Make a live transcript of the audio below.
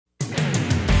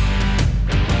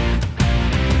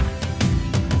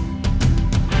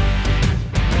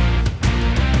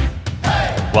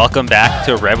Welcome back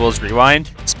to Rebels Rewind.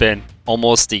 It's been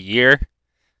almost a year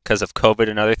because of COVID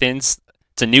and other things.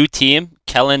 It's a new team.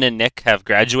 Kellen and Nick have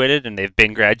graduated, and they've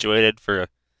been graduated for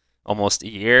almost a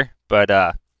year. But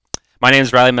my name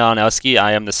is Riley Malinowski.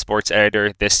 I am the sports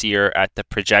editor this year at The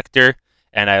Projector,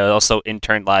 and I also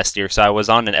interned last year. So I was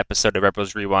on an episode of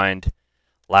Rebels Rewind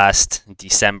last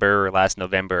December or last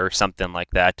November or something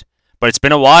like that. But it's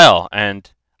been a while, and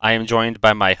I am joined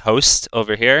by my host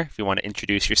over here. If you want to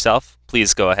introduce yourself,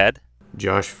 please go ahead.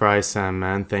 Josh Fry, Sam,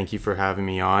 man. Thank you for having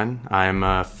me on. I'm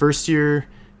a first year,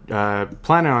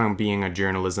 planning on being a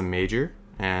journalism major.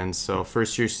 And so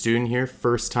first year student here,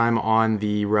 first time on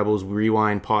the Rebels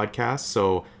Rewind podcast.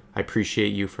 So I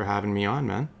appreciate you for having me on,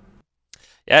 man.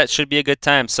 Yeah, it should be a good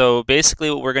time. So basically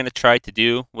what we're going to try to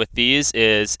do with these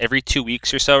is every 2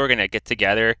 weeks or so, we're going to get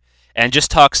together and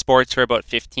just talk sports for about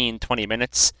 15, 20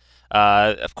 minutes.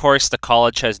 Of course, the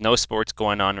college has no sports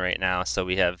going on right now, so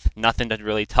we have nothing to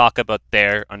really talk about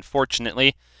there,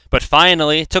 unfortunately. But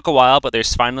finally, it took a while, but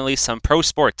there's finally some pro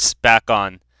sports back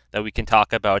on that we can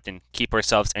talk about and keep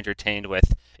ourselves entertained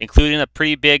with, including a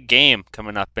pretty big game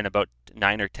coming up in about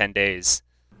 9 or 10 days.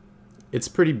 It's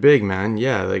pretty big, man.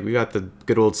 Yeah, like we got the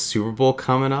good old Super Bowl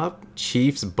coming up.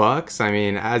 Chiefs, Bucks. I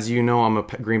mean, as you know, I'm a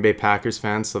Green Bay Packers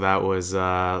fan, so that was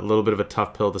a little bit of a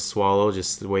tough pill to swallow,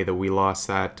 just the way that we lost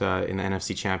that in the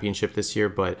NFC Championship this year.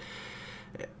 But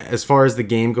as far as the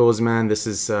game goes, man, this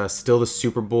is still the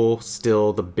Super Bowl,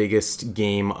 still the biggest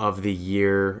game of the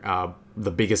year,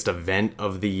 the biggest event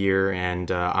of the year,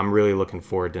 and I'm really looking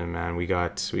forward to it, man. We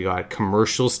got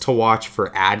commercials to watch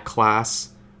for ad class.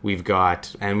 We've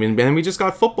got, and we just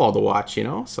got football to watch,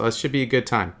 so it should be a good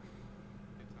time.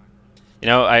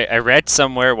 I read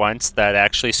somewhere once that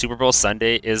actually Super Bowl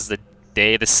Sunday is the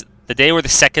day where the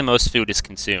second most food is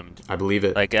consumed. I believe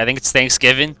it. Like, I think it's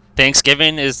Thanksgiving.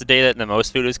 Thanksgiving is the day that the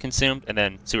most food is consumed, and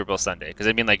then Super Bowl Sunday. Because,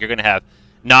 you're going to have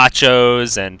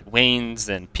nachos and wings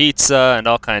and pizza and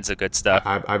all kinds of good stuff.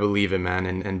 I believe it, man,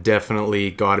 and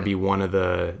definitely got to be one of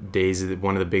the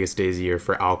biggest days of the year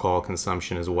for alcohol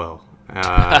consumption as well.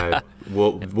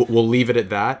 We'll leave it at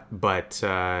that, but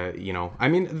I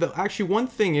mean, actually one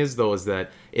thing is that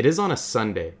it is on a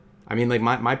Sunday. I mean, like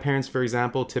my parents, for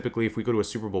example, typically if we go to a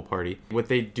Super Bowl party, what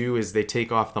they do is they take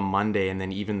off the Monday and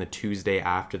then even the Tuesday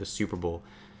after the Super Bowl,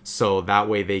 so that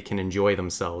way they can enjoy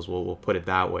themselves. We'll put it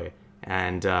that way.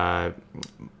 And I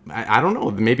don't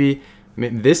know, maybe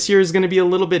this year is going to be a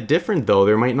little bit different, though.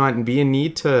 There might not be a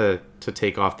need to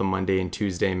take off the Monday and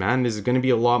Tuesday, man. There's going to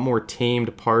be a lot more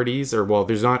tamed parties, there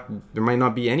might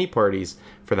not be any parties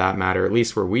for that matter, at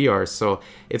least where we are. So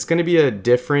it's going to be a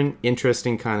different,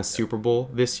 interesting kind of Super Bowl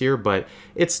this year, but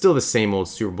it's still the same old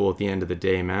Super Bowl at the end of the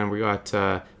day, man. We got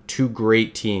two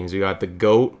great teams. We got the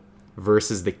GOAT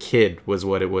versus the Kid was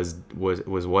what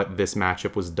what this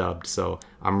matchup was dubbed. So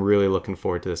I'm really looking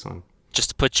forward to this one. Just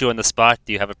to put you on the spot,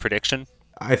 do you have a prediction?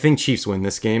 I think Chiefs win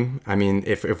this game. I mean,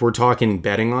 if we're talking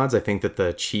betting odds, I think that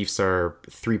the Chiefs are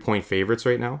 3-point favorites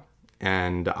right now.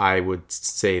 And I would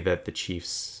say that the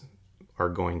Chiefs are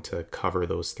going to cover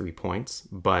those 3 points.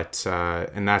 But,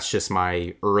 and that's just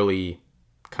my early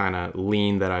kind of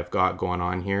lean that I've got going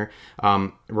on here.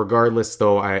 Regardless,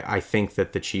 though, I think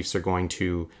that the Chiefs are going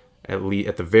to at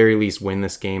the very least win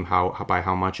this game. By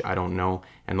how much, I don't know.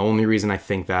 And the only reason I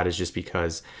think that is just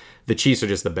because the Chiefs are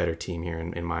just the better team here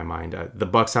in my mind. The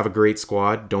Bucks have a great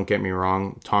squad. Don't get me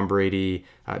wrong. Tom Brady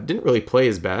didn't really play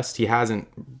his best. He hasn't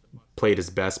played his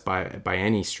best by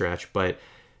any stretch, but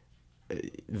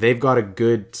they've got a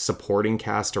good supporting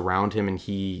cast around him, and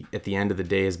he, at the end of the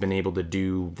day, has been able to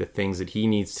do the things that he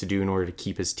needs to do in order to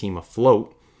keep his team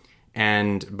afloat.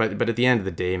 But at the end of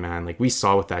the day, man, like we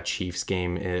saw with that Chiefs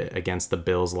game against the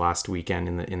Bills last weekend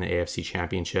in the AFC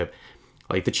Championship,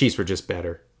 like the Chiefs were just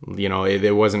better.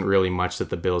 There wasn't really much that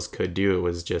the Bills could do. It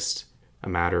was just a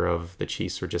matter of the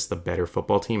Chiefs were just the better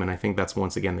football team, and I think that's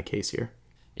once again the case here.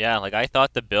 Yeah, like I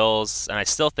thought the Bills, and I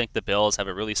still think the Bills have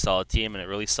a really solid team and a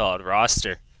really solid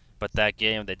roster, but that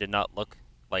game they did not look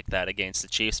like that against the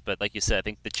Chiefs. But like you said, I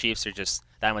think the Chiefs are just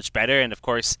that much better, and of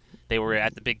course they were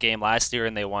at the big game last year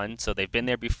and they won, so they've been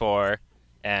there before.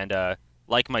 And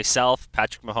like myself,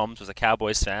 Patrick Mahomes was a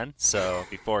Cowboys fan, so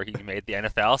before he made the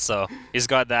NFL, so he's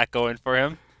got that going for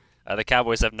him. The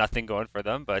Cowboys have nothing going for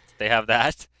them, but they have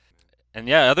that. And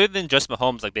yeah, other than just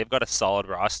Mahomes, like they've got a solid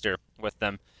roster with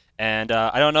them. And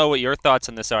I don't know what your thoughts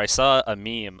on this are. I saw a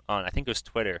meme on, I think it was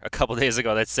Twitter, a couple days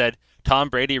ago that said Tom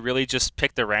Brady really just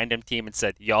picked a random team and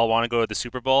said, y'all want to go to the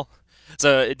Super Bowl?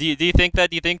 So do you think that?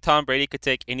 Do you think Tom Brady could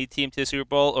take any team to the Super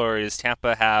Bowl, or does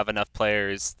Tampa have enough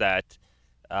players that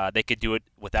they could do it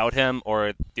without him,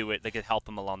 or they could help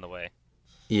him along the way?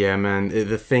 Yeah, man.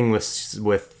 The thing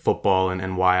with football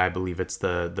and why I believe it's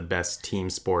the best team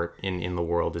sport in the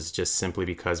world is just simply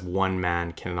because one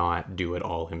man cannot do it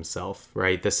all himself,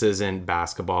 right? This isn't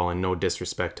basketball, and no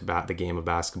disrespect to the game of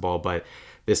basketball, but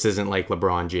this isn't like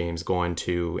LeBron James going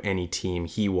to any team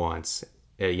he wants.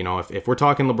 If we're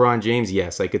talking LeBron James,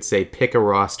 yes, I could say pick a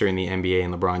roster in the NBA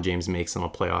and LeBron James makes them a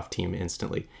playoff team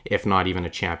instantly, if not even a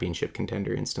championship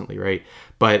contender instantly, right?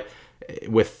 But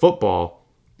with football,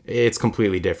 it's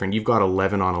completely different. You've got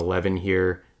 11 on 11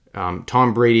 here.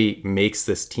 Tom Brady makes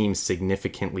this team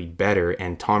significantly better,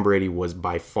 and Tom Brady was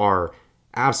by far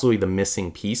absolutely the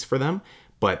missing piece for them.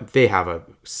 But they have a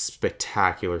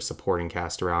spectacular supporting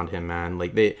cast around him, man.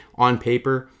 Like on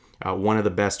paper, one of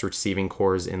the best receiving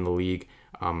cores in the league.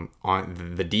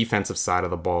 On the defensive side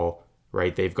of the ball,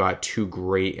 right? They've got two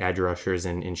great edge rushers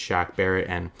in Shaq Barrett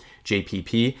and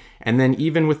JPP, and then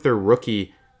even with their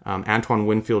rookie Antoine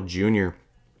Winfield Jr.,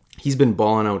 he's been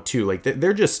balling out too. Like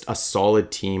they're just a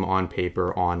solid team on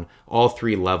paper on all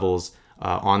three levels,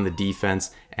 on the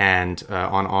defense and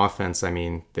on offense. I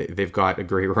mean, they've got a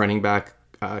great running back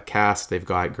cast. They've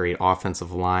got great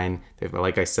offensive line. They've,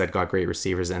 like I said, got great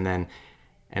receivers. And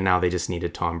now they just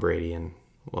needed Tom Brady, and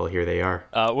well, here they are.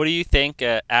 What do you think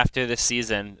after this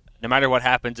season? No matter what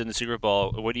happens in the Super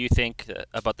Bowl, what do you think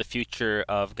about the future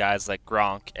of guys like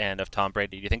Gronk and of Tom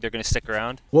Brady? Do you think they're going to stick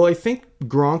around? Well, I think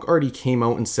Gronk already came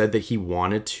out and said that he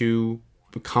wanted to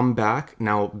come back.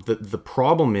 Now, the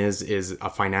problem is a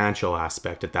financial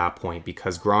aspect at that point,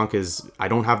 because Gronk is, I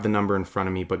don't have the number in front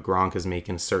of me, but Gronk is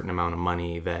making a certain amount of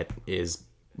money that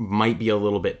might be a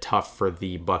little bit tough for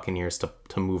the Buccaneers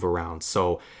to move around.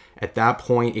 So at that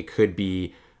point, it could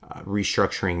be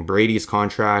restructuring Brady's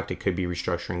contract, it could be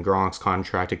restructuring Gronk's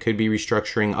contract, it could be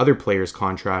restructuring other players'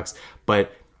 contracts,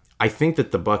 but I think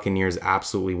that the Buccaneers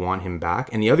absolutely want him back.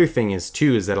 And the other thing is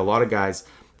that a lot of guys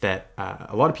that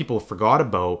a lot of people forgot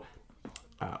about,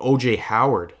 OJ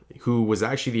Howard, who was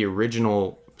actually the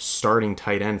original starting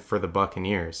tight end for the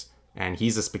Buccaneers, and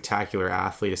he's a spectacular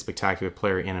athlete, a spectacular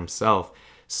player in himself.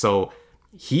 So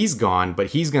he's gone, but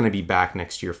he's going to be back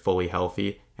next year fully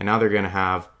healthy, and now they're going to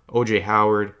have OJ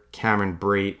Howard, Cameron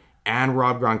Brate, and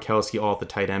Rob Gronkowski all at the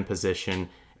tight end position,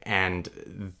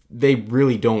 and they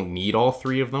really don't need all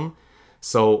three of them.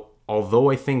 So although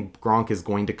I think Gronk is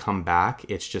going to come back,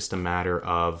 it's just a matter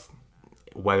of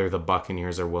whether the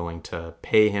Buccaneers are willing to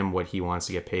pay him what he wants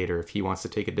to get paid, or if he wants to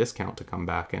take a discount to come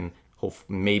back and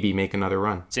maybe make another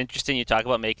run. It's interesting you talk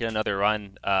about making another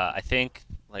run. I think,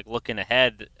 like, looking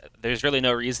ahead, there's really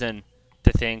no reason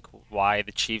to think why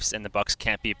the Chiefs and the Bucs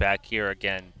can't be back here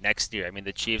again next year. I mean,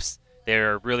 the Chiefs,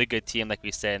 they're a really good team, like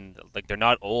we said, and like they're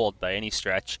not old by any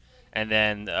stretch. And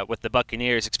then with the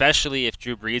Buccaneers, especially if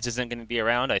Drew Brees isn't going to be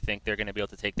around, I think they're going to be able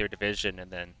to take their division. And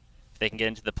then if they can get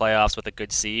into the playoffs with a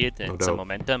good seed and some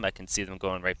momentum, I can see them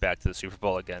going right back to the Super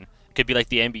Bowl again. It could be like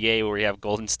the NBA where we have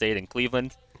Golden State and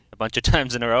Cleveland a bunch of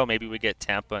times in a row. Maybe we get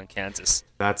Tampa and Kansas.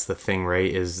 That's the thing,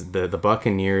 right? Is the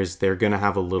Buccaneers, they're going to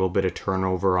have a little bit of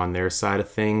turnover on their side of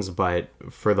things, but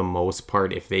for the most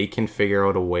part, if they can figure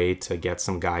out a way to get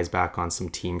some guys back on some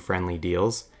team-friendly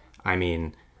deals, I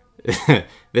mean,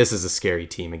 this is a scary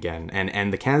team again.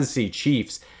 And the Kansas City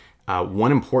Chiefs,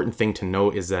 one important thing to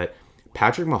note is that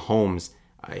Patrick Mahomes,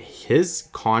 his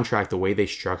contract, the way they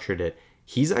structured it,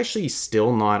 he's actually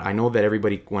still not, I know that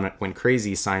everybody went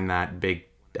crazy, signed that big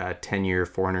 10-year,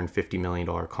 $450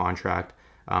 million contract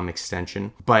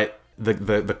extension. But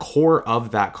the core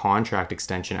of that contract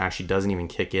extension actually doesn't even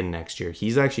kick in next year.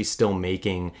 He's actually still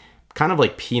making kind of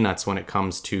like peanuts when it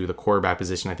comes to the quarterback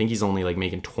position. I think he's only like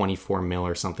making 24 mil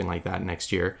or something like that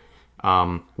next year,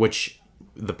 which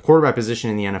the quarterback position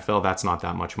in the NFL, that's not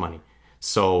that much money.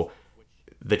 So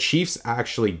the Chiefs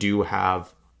actually do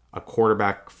have a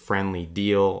quarterback-friendly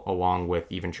deal along with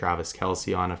even Travis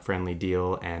Kelce on a friendly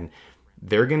deal, and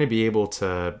they're going to be able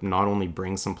to not only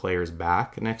bring some players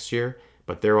back next year,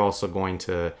 but they're also going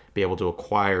to be able to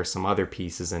acquire some other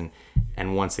pieces and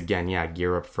once again,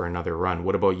 gear up for another run.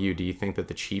 What about you? Do you think that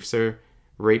the Chiefs are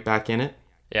right back in it?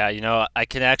 Yeah, I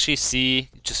can actually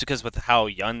see, just because with how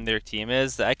young their team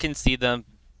is, I can see them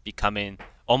becoming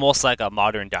almost like a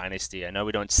modern dynasty. I know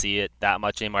we don't see it that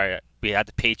much anymore. We had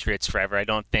the Patriots forever. I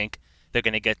don't think they're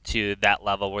going to get to that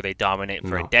level where they dominate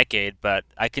for a decade, but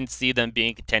I can see them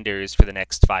being contenders for the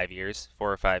next 5 years,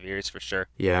 4 or 5 years for sure.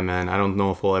 Yeah, man. I don't know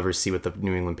if we'll ever see what the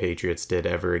New England Patriots did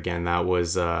ever again. That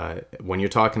was, when you're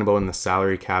talking about in the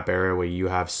salary cap era where you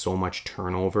have so much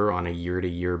turnover on a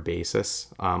year-to-year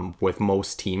basis with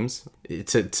most teams,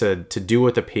 to do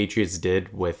what the Patriots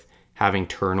did with having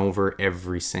turnover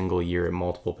every single year at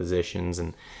multiple positions,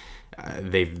 and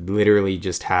they've literally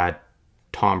just had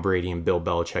Tom Brady and Bill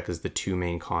Belichick as the two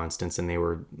main constants, and they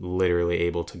were literally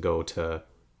able to go to,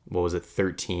 what was it,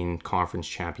 13 conference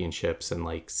championships and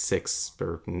like 8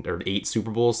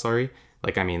 Super Bowls, sorry.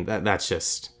 Like, I mean, that's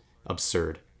just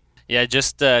absurd. Yeah,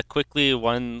 just quickly,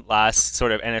 one last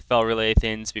sort of NFL related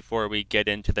things before we get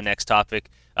into the next topic.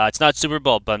 It's not Super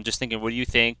Bowl, but I'm just thinking, what do you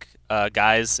think,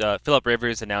 guys? Philip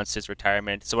Rivers announced his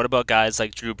retirement. So what about guys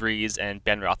like Drew Brees and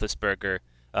Ben Roethlisberger,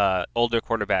 older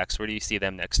quarterbacks? Where do you see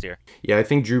them next year? Yeah, I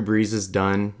think Drew Brees is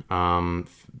done.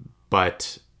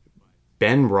 But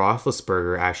Ben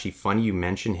Roethlisberger, actually, funny you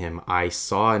mention him. I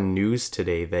saw news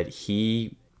today that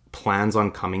he plans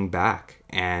on coming back,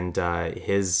 and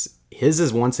his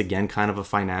is once again kind of a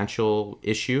financial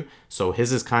issue. So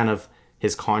his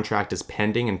contract is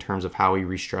pending in terms of how he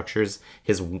restructures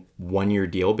his 1-year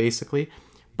deal, basically.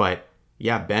 But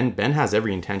yeah, Ben has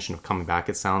every intention of coming back.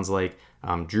 It sounds like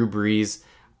Drew Brees,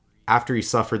 after he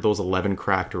suffered those 11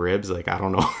 cracked ribs, like, I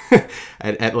don't know,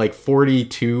 at like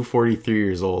 42, 43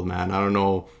 years old, man, I don't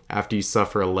know, after you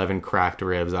suffer 11 cracked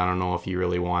ribs, I don't know if you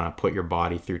really want to put your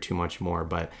body through too much more.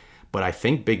 But I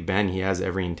think Big Ben, he has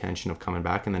every intention of coming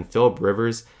back. And then Philip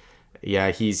Rivers,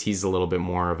 yeah, he's a little bit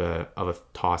more of a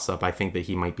toss-up. I think that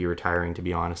he might be retiring, to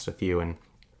be honest with you. And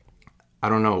I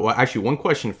don't know. Well, actually, one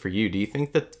question for you. Do you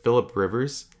think that Philip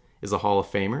Rivers is a Hall of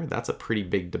Famer? That's a pretty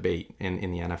big debate in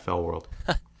the NFL world.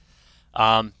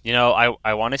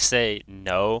 I want to say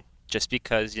no, just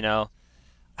because, I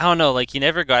don't know, like, he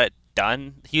never got it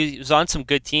done. He was on some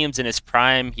good teams in his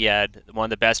prime. He had one of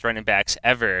the best running backs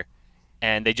ever,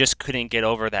 and they just couldn't get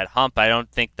over that hump. I don't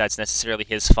think that's necessarily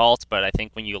his fault, but I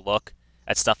think when you look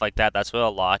at stuff like that, that's what a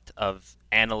lot of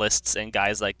analysts and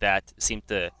guys like that seem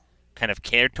to kind of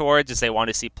cater towards, is they want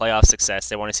to see playoff success,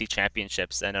 they want to see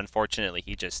championships, and unfortunately,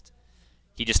 he just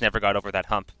never got over that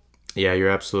hump. Yeah, you're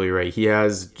absolutely right.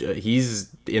 He's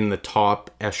in the top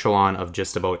echelon of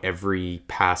just about every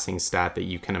passing stat that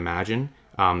you can imagine.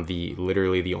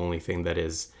 Literally the only thing that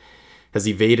has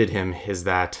evaded him is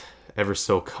that ever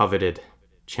so coveted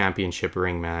championship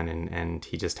ring, man, and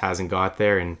he just hasn't got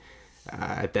there. And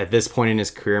at this point in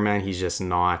his career, man, he's just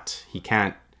not.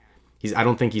 I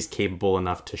don't think he's capable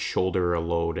enough to shoulder a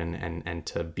load and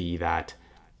to be that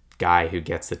guy who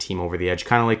gets the team over the edge,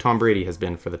 kind of like Tom Brady has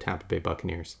been for the Tampa Bay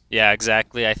Buccaneers. Yeah,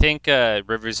 exactly. I think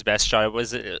Rivers' best shot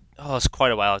was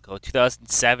quite a while ago,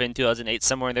 2007, 2008,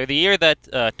 somewhere in there. The year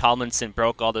that Tomlinson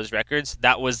broke all those records,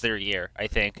 that was their year, I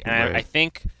think. And right.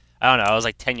 I don't know, I was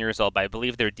like 10 years old, but I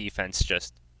believe their defense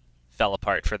just fell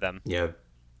apart for them. Yeah,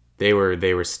 they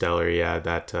were stellar. Yeah,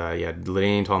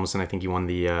 LaDainian Tomlinson, I think he won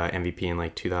the MVP in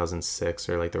like 2006,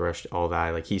 or like the rush, all that.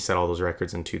 Like, he set all those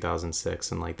records in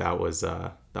 2006, and like that was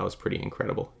pretty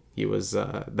incredible. He was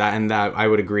that I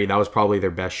would agree, that was probably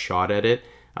their best shot at it.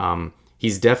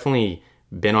 He's definitely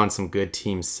been on some good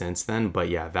teams since then, but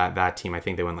yeah, that team, I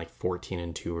think they went like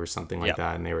 14-2 or something like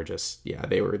that, and they were just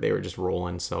they were just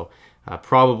rolling. So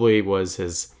probably was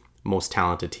his most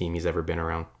talented team he's ever been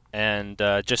around. And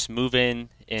just moving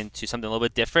into something a little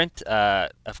bit different.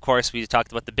 Of course, we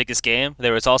talked about the biggest game.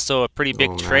 There was also a pretty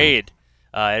big trade.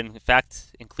 In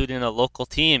fact, including a local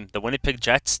team. The Winnipeg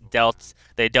Jets dealt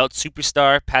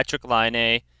superstar Patrick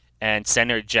Laine and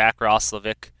center Jack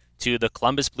Roslovic to the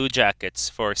Columbus Blue Jackets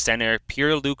for center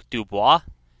Pierre-Luc Dubois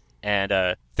and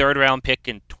a third-round pick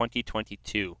in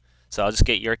 2022. So I'll just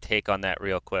get your take on that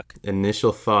real quick.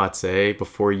 Initial thoughts,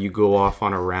 before you go off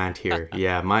on a rant here.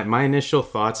 Yeah, my initial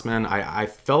thoughts, man, I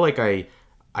felt like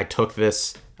I took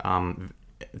this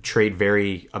trade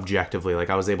very objectively. Like,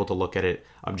 I was able to look at it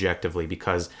objectively,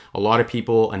 because a lot of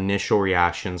people, initial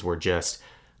reactions were just,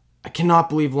 I cannot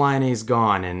believe Laine's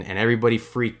gone, and everybody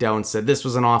freaked out and said this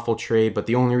was an awful trade. But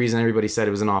the only reason everybody said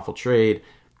it was an awful trade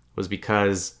was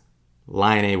because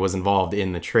Laine was involved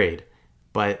in the trade.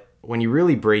 But when you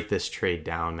really break this trade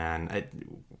down, man,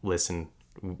 listen,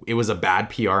 it was a bad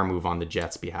PR move on the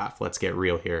Jets' behalf. Let's get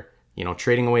real here.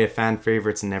 Trading away a fan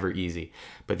favorite's never easy.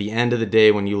 But at the end of the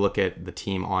day, when you look at the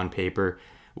team on paper,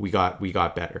 we got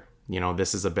better.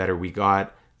 This is we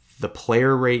got the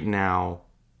player right now.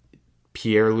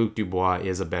 Pierre-Luc Dubois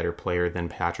is a better player than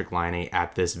Patrick Laine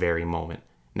at this very moment.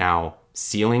 Now,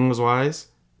 ceilings-wise,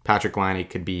 Patrick Laine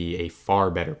could be a far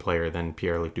better player than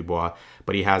Pierre-Luc Dubois,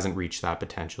 but he hasn't reached that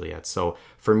potential yet. So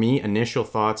for me, initial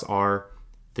thoughts are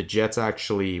the Jets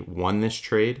actually won this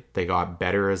trade. They got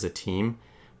better as a team,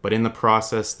 but in the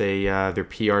process, their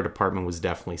PR department was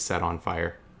definitely set on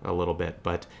fire a little bit.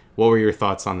 But what were your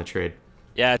thoughts on the trade?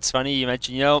 Yeah, it's funny you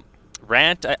mentioned,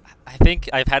 rant, I think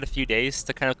I've had a few days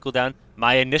to kind of cool down.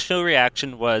 My initial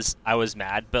reaction was I was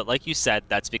mad, but like you said,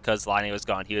 that's because Laine was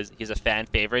gone. He's a fan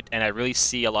favorite, and I really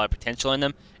see a lot of potential in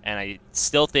him, and I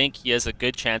still think he has a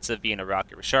good chance of being a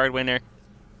Rocket Richard winner.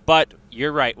 But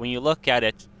you're right, when you look at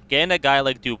it, getting a guy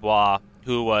like Dubois,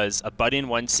 who was a budding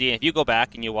 1C, and if you go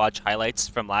back and you watch highlights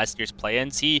from last year's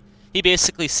play-ins, he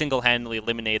basically single-handedly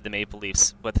eliminated the Maple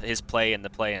Leafs with his play in the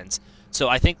play-ins. So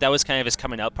I think that was kind of his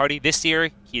coming out party. This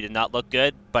year, he did not look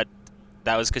good, but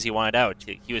that was because he wanted out.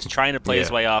 He was trying to play his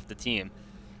way off the team.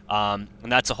 And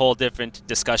that's a whole different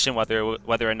discussion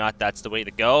whether or not that's the way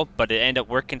to go. But it ended up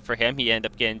working for him. He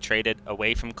ended up getting traded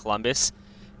away from Columbus.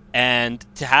 And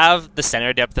to have the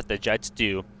center depth that the Jets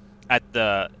do at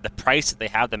the price that they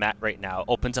have them at right now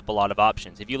opens up a lot of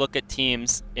options. If you look at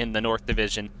teams in the North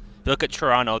Division, if you look at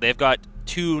Toronto, they've got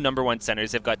two number one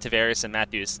centers. They've got Tavares and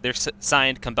Matthews. They're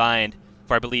signed combined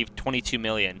for, I believe, $22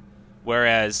 million,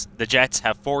 whereas the Jets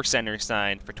have four centers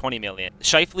signed for $20 million.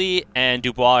 Scheifele and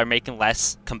Dubois are making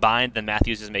less combined than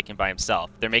Matthews is making by himself.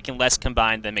 They're making less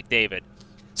combined than McDavid.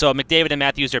 So McDavid and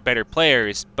Matthews are better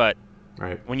players, but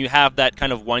when you have that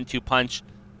kind of 1-2 punch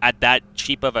at that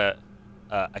cheap of a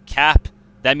cap,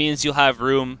 that means you'll have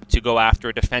room to go after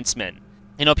a defenseman.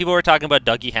 You know, people were talking about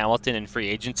Dougie Hamilton in free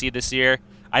agency this year.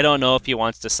 I don't know if he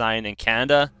wants to sign in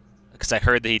Canada, because I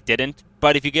heard that he didn't.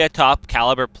 But if you get a top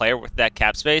caliber player with that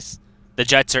cap space, the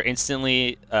Jets are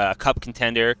instantly a cup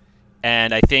contender.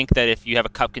 And I think that if you have a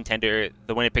cup contender,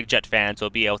 the Winnipeg Jet fans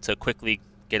will be able to quickly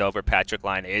get over Patrick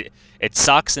Laine. It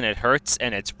sucks and it hurts,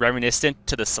 and it's reminiscent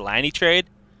to the Selanne trade,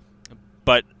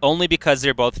 but only because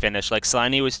they're both Finnish. Like,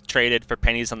 Selanne was traded for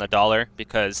pennies on the dollar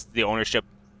because the ownership,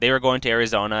 they were going to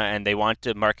Arizona and they wanted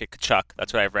to market Tkachuk.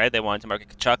 That's what I've read. They wanted to market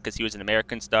Tkachuk because he was an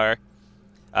American star.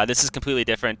 This is completely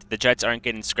different. The Jets aren't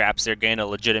getting scraps. They're getting a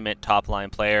legitimate top-line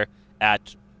player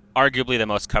at arguably the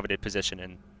most coveted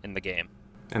position in the game.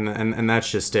 And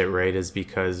that's just it, right? Is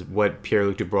because what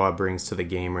Pierre-Luc Dubois brings to the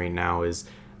game right now is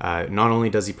not only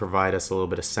does he provide us a little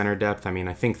bit of center depth. I mean,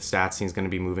 I think Stastny is going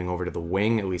to be moving over to the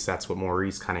wing. At least that's what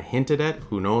Maurice kind of hinted at.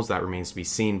 Who knows? That remains to be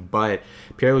seen. But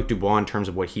Pierre-Luc Dubois, in terms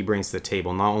of what he brings to the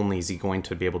table, not only is he going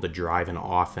to be able to drive an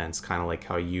offense, kind of like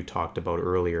how you talked about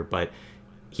earlier, but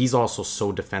he's also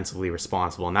so defensively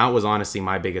responsible. And that was honestly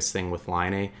my biggest thing with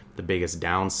Laine. The biggest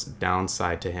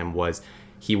downside to him was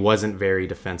he wasn't very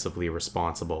defensively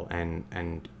responsible,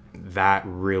 and that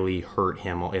really hurt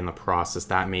him in the process.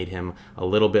 That made him a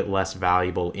little bit less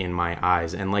valuable in my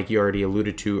eyes. And like you already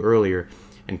alluded to earlier,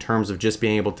 in terms of just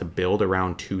being able to build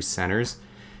around two centers,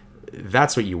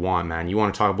 that's what you want, man. You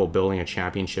want to talk about building a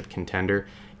championship contender,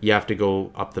 you have to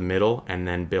go up the middle and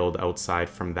then build outside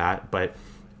from that. But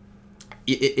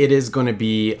it is going to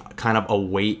be kind of a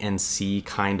wait and see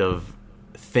kind of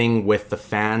thing with the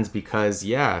fans, because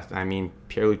I mean,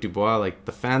 Pierre-Luc Dubois, like,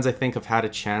 the fans I think have had a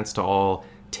chance to all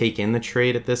take in the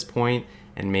trade at this point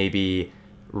and maybe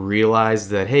realize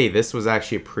that, hey, this was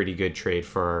actually a pretty good trade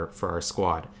for our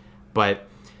squad. But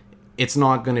it's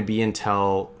not going to be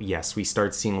until, yes, we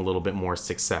start seeing a little bit more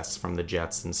success from the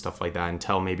Jets and stuff like that,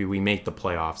 until maybe we make the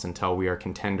playoffs, until we are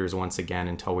contenders once again,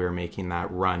 until we are making that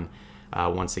run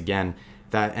once again.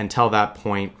 That until that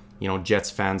point, you know, Jets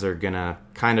fans are going to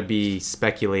kind of be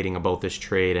speculating about this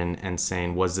trade and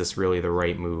saying, was this really the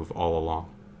right move all along?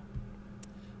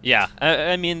 Yeah,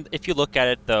 I mean, if you look at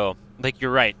it, though, like,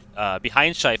 you're right.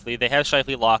 Behind Scheifele, they have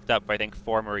Scheifele locked up for, I think,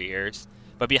 4 more years.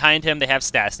 But behind him, they have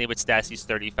Stastny, but Stastny's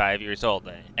 35 years old,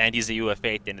 and he's a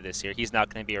UFA at the end of this year. He's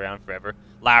not going to be around forever.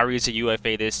 Lowry's a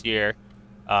UFA this year.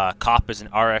 Kopp is an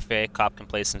RFA. Kopp can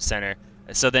play some center.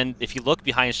 So then, if you look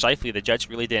behind Scheifele, the Jets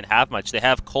really didn't have much. They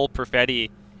have Cole Perfetti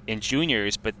in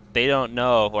juniors, but they don't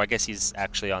know. Well, I guess he's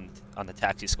actually on the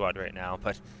taxi squad right now,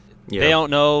 but they don't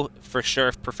know for sure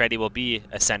if Perfetti will be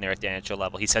a center at the NHL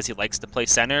level. He says he likes to play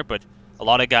center, but a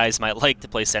lot of guys might like to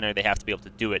play center. They have to be able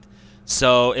to do it.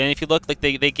 So, and if you look, like,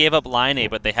 they gave up Laine,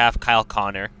 but they have Kyle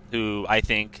Connor, who I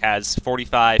think has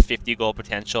 45, 50 goal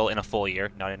potential in a full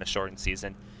year, not in a shortened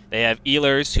season. They have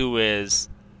Ehlers, who is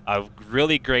a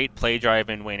really great play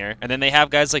driving winger. And then they have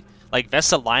guys like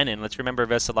Vesalainen. Let's remember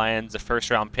Vesalainen's a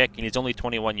first-round pick, and he's only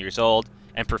 21 years old.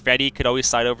 And Perfetti could always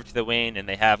slide over to the wing, and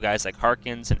they have guys like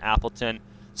Harkins and Appleton.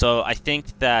 So I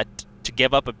think that to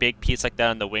give up a big piece like that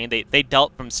on the wing, they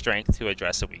dealt from strength to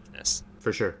address a weakness.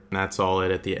 For sure. And that's all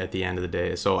it at the end of the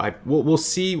day. So we'll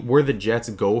see where the Jets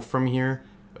go from here.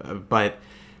 But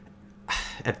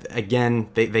again,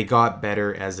 they got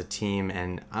better as a team,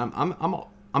 and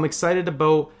I'm excited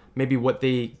about maybe what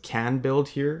they can build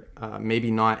here. Maybe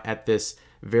not at this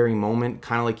very moment.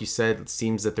 Kind of like you said, it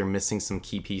seems that they're missing some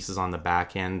key pieces on the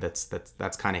back end.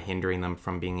 That's kind of hindering them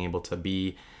from being able to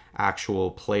be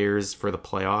actual players for the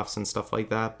playoffs and stuff like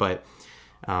that. But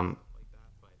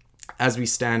as we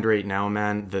stand right now,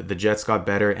 man, the Jets got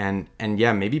better, and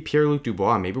yeah, maybe Pierre-Luc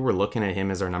Dubois, maybe we're looking at him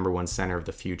as our number one center of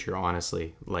the future,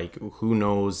 honestly. Like, who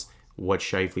knows what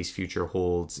Scheifele's future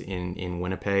holds in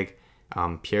Winnipeg.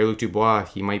 Pierre-Luc Dubois,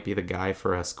 he might be the guy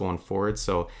for us going forward.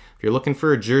 So if you're looking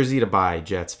for a jersey to buy,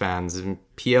 Jets fans,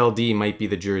 PLD might be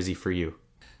the jersey for you.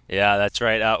 Yeah, that's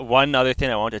right. One other thing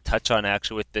I wanted to touch on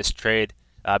actually with this trade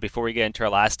before we get into our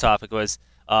last topic was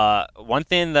one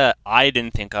thing that I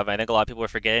didn't think of, I think a lot of people are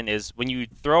forgetting, is when you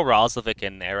throw Roslovic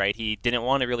in there, right? He didn't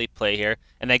want to really play here,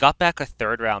 and they got back a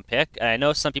third-round pick. And I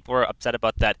know some people were upset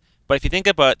about that, but if you think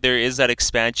about it, there is that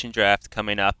expansion draft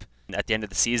coming up at the end of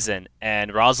the season,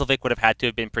 and Roslovic would have had to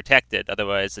have been protected,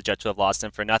 otherwise the Jets would have lost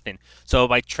him for nothing. So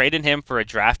by trading him for a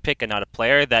draft pick and not a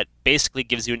player, that basically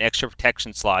gives you an extra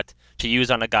protection slot to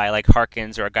use on a guy like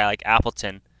Harkins or a guy like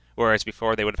Appleton, whereas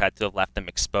before they would have had to have left them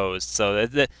exposed. So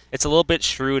it's a little bit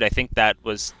shrewd. I think that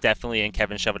was definitely in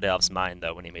Kevin Cheveldayoff's mind,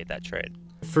 though, when he made that trade.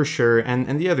 For sure.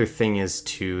 And the other thing is,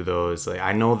 too, though, is like,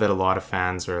 I know that a lot of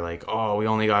fans are like, oh, we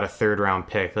only got a third-round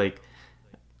pick. Like,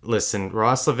 listen,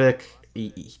 Roslovic,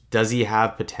 does he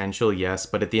have potential? Yes.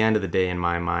 But at the end of the day, in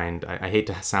my mind, I hate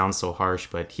to sound so harsh,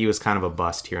 but he was kind of a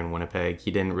bust here in Winnipeg.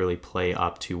 He didn't really play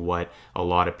up to what a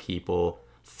lot of people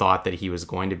thought that he was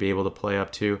going to be able to play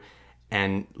up to.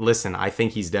 And listen, I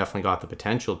think he's definitely got the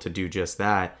potential to do just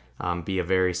that, be a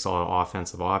very solid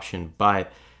offensive option.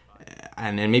 But,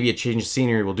 and then maybe a change of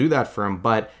scenery will do that for him.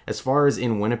 But as far as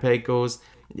in Winnipeg goes,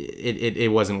 it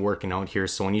wasn't working out here.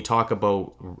 So when you talk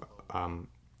about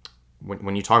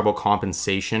when you talk about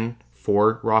compensation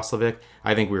for Roslovic,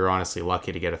 I think we were honestly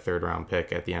lucky to get a third round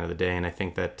pick at the end of the day. And I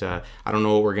think that I don't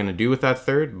know what we're going to do with that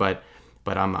third, but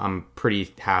I'm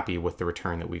pretty happy with the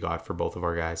return that we got for both of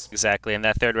our guys. Exactly, and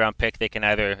that third round pick, they can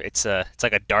either it's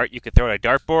like a dart, you could throw it at a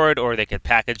dartboard, or they could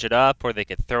package it up, or they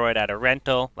could throw it at a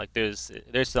rental. Like there's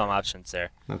some options there.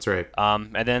 That's right.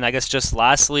 And then I guess just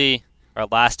lastly, our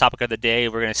last topic of the day,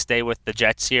 we're gonna stay with the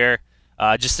Jets here.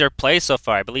 Just their play so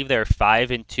far. I believe they're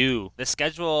 5-2. The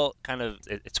schedule kind of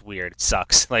it's weird. It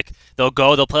sucks. Like they'll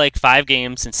play like 5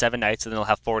 games in 7 nights, and then they'll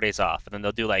have 4 days off, and then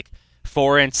they'll do like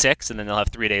 4 and 6, and then they'll have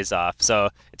 3 days off. So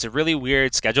it's a really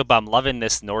weird schedule, but I'm loving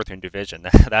this Northern Division.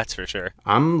 That's for sure.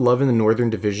 I'm loving the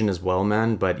Northern Division as well,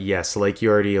 man. But yes, like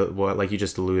you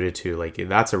just alluded to, like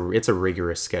it's a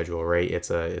rigorous schedule, right?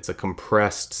 It's a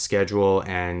compressed schedule,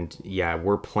 and yeah,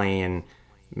 we're playing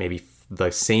maybe the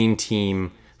same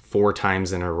team 4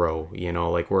 times in a row. You know,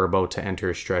 like we're about to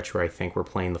enter a stretch where I think we're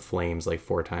playing the Flames like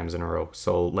 4 times in a row.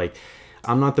 So like,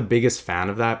 I'm not the biggest fan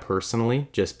of that personally,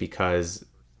 just because.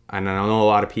 And I know a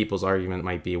lot of people's argument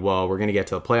might be, well, we're going to get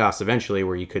to the playoffs eventually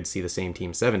where you could see the same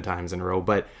team 7 times in a row.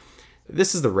 But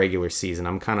this is the regular season.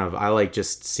 I like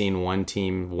just seeing one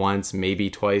team once, maybe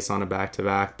twice on a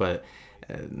back-to-back, but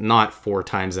not 4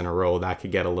 times in a row. That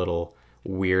could get a little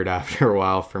weird after a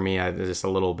while for me. It's just a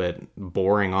little bit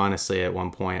boring, honestly, at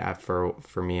one point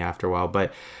for me after a while.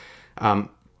 But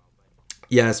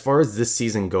yeah, as far as this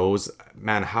season goes,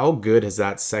 man, how good has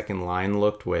that second line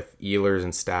looked with Ehlers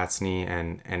and Stastny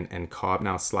and Copp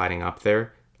now sliding up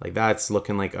there? Like, that's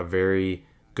looking like a very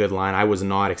good line. I was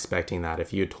not expecting that.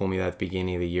 If you had told me that at the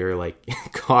beginning of the year, like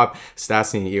Copp,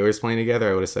 Stastny, and Ehlers playing together,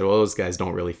 I would have said, well, those guys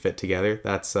don't really fit together.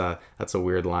 That's a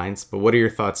weird lines. But what are your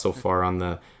thoughts so far on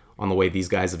the way these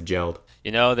guys have gelled?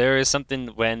 You know, there is something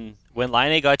when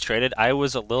Laine got traded, I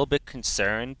was a little bit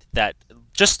concerned that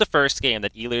just the first game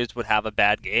that Ehlers would have a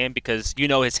bad game because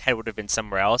his head would have been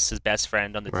somewhere else. His best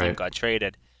friend on the team got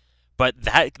traded. But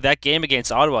that game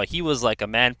against Ottawa, he was like a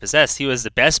man possessed. He was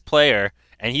the best player,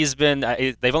 and he's been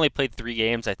they've only played 3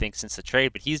 games, I think, since the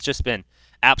trade, but he's just been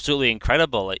absolutely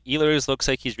incredible. Ehlers looks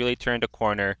like he's really turned a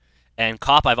corner. And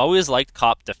Copp, I've always liked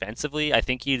Copp defensively. I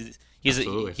think he's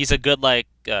a good, like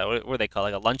what do they call,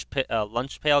 like a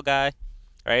lunch pail guy,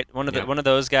 right? One of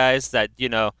those guys that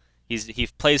he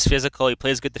plays physical, he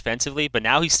plays good defensively, but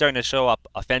now he's starting to show up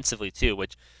offensively too,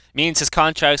 which means his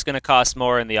contract's going to cost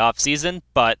more in the off season,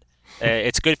 but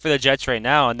it's good for the Jets right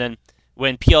now. And then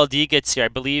when PLD gets here, I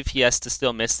believe he has to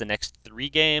still miss the next 3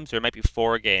 games, or it might be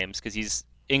 4 games because he's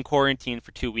in quarantine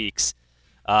for 2 weeks.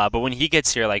 But when he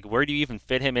gets here, like, where do you even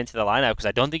fit him into the lineup? Because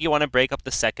I don't think you want to break up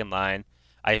the second line.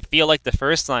 I feel like the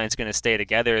first line is going to stay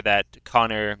together, that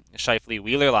Connor, Scheifele,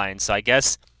 Wheeler line. So I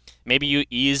guess maybe you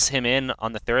ease him in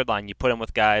on the third line. You put him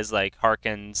with guys like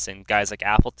Harkins and guys like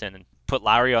Appleton, and put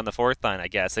Lowry on the fourth line. I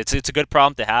guess it's a good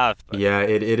problem to have. But. Yeah,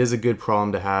 it is a good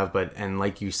problem to have, and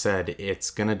like you said, it's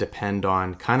gonna depend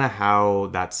on kind of how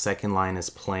that second line is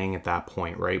playing at that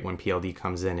point, right? When PLD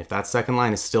comes in, if that second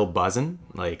line is still buzzing,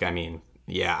 like, I mean,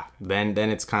 yeah, then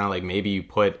it's kind of like maybe you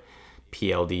put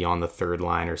PLD on the third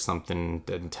line or something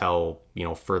until,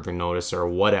 further notice or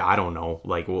what, I don't know.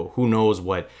 Like, who knows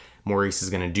what Maurice is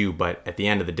going to do. But at the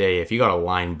end of the day, if you got a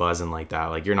line buzzing like that,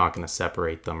 like, you're not going to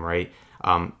separate them, right?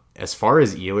 As far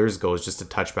as Ehlers goes, just to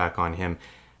touch back on him,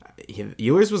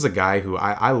 Ehlers was a guy who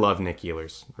I love Nick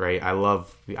Ehlers, right?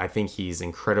 I think he's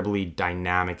incredibly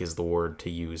dynamic is the word to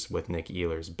use with Nick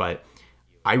Ehlers, but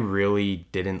I really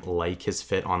didn't like his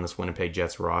fit on this Winnipeg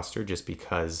Jets roster just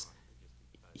because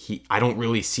I don't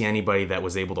really see anybody that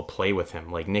was able to play with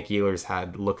him. Like, Nick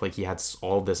Ehlers looked like he had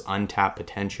all this untapped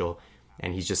potential,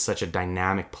 and he's just such a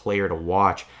dynamic player to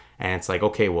watch. And it's like,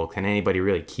 okay, well, can anybody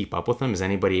really keep up with him? Is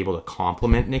anybody able to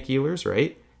complement Nick Ehlers,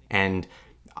 right? And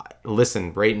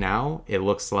listen, right now, it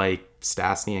looks like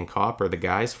Stastny and Kopp are the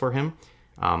guys for him.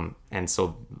 And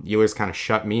so Ehlers kind of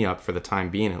shut me up for the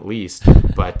time being, at least.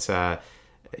 But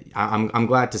I'm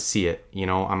glad to see it.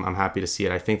 I'm happy to see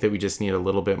it. I think that we just need a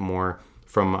little bit more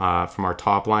from our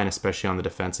top line, especially on the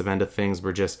defensive end of things.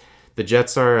 The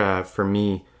Jets are, for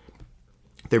me,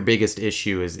 their biggest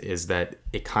issue is that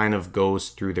it kind of goes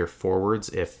through their forwards.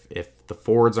 If the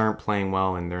forwards aren't playing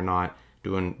well and they're not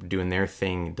doing their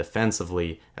thing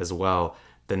defensively as well,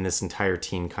 then this entire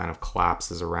team kind of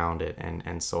collapses around it.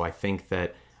 And so I think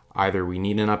that either we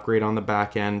need an upgrade on the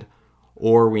back end,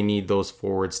 or we need those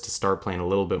forwards to start playing a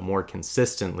little bit more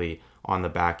consistently on the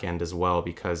back end as well.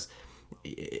 Because,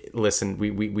 listen,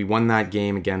 we won that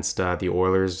game against the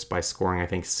Oilers by scoring, I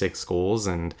think, 6 goals,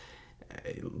 and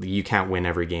you can't win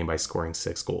every game by scoring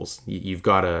 6 goals. You've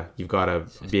got to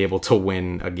be able to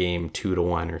win a game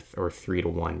 2-1 or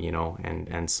 3-1,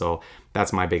 and so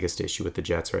that's my biggest issue with the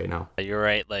Jets right now. You're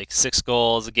right. Like, 6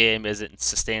 goals a game isn't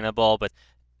sustainable, but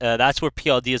that's where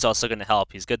PLD is also going to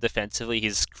help. He's good defensively.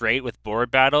 He's great with board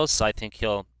battles, so I think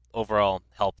he'll overall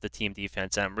help the team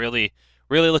defense. And I'm really,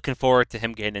 really looking forward to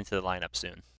him getting into the lineup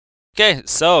soon. Okay,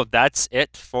 so that's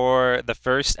it for the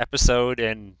first episode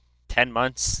in 10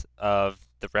 months of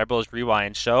the Rebels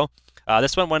Rewind show.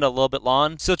 This one went a little bit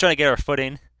long. Still trying to get our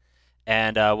footing,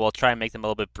 and we'll try and make them a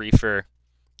little bit briefer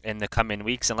in the coming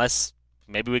weeks, unless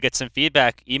maybe we get some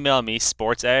feedback. Email me,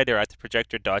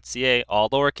 sportseditor@theprojector.ca, all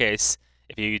lowercase.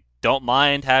 If you don't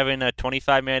mind having a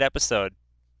 25-minute episode,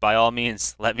 by all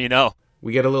means, let me know.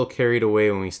 We get a little carried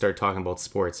away when we start talking about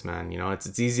sports, man.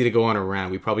 It's easy to go on a rant.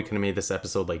 We probably could have made this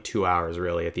episode like 2 hours,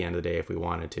 really, at the end of the day if we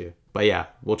wanted to. But yeah,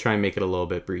 we'll try and make it a little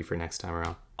bit briefer next time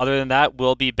around. Other than that,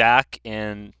 we'll be back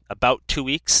in about 2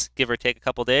 weeks, give or take a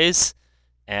couple days,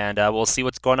 and we'll see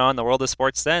what's going on in the world of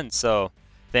sports then. So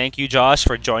thank you, Josh,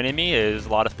 for joining me. It was a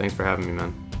lot of Thanks for having me,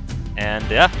 man. And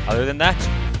yeah, other than that,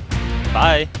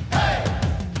 bye.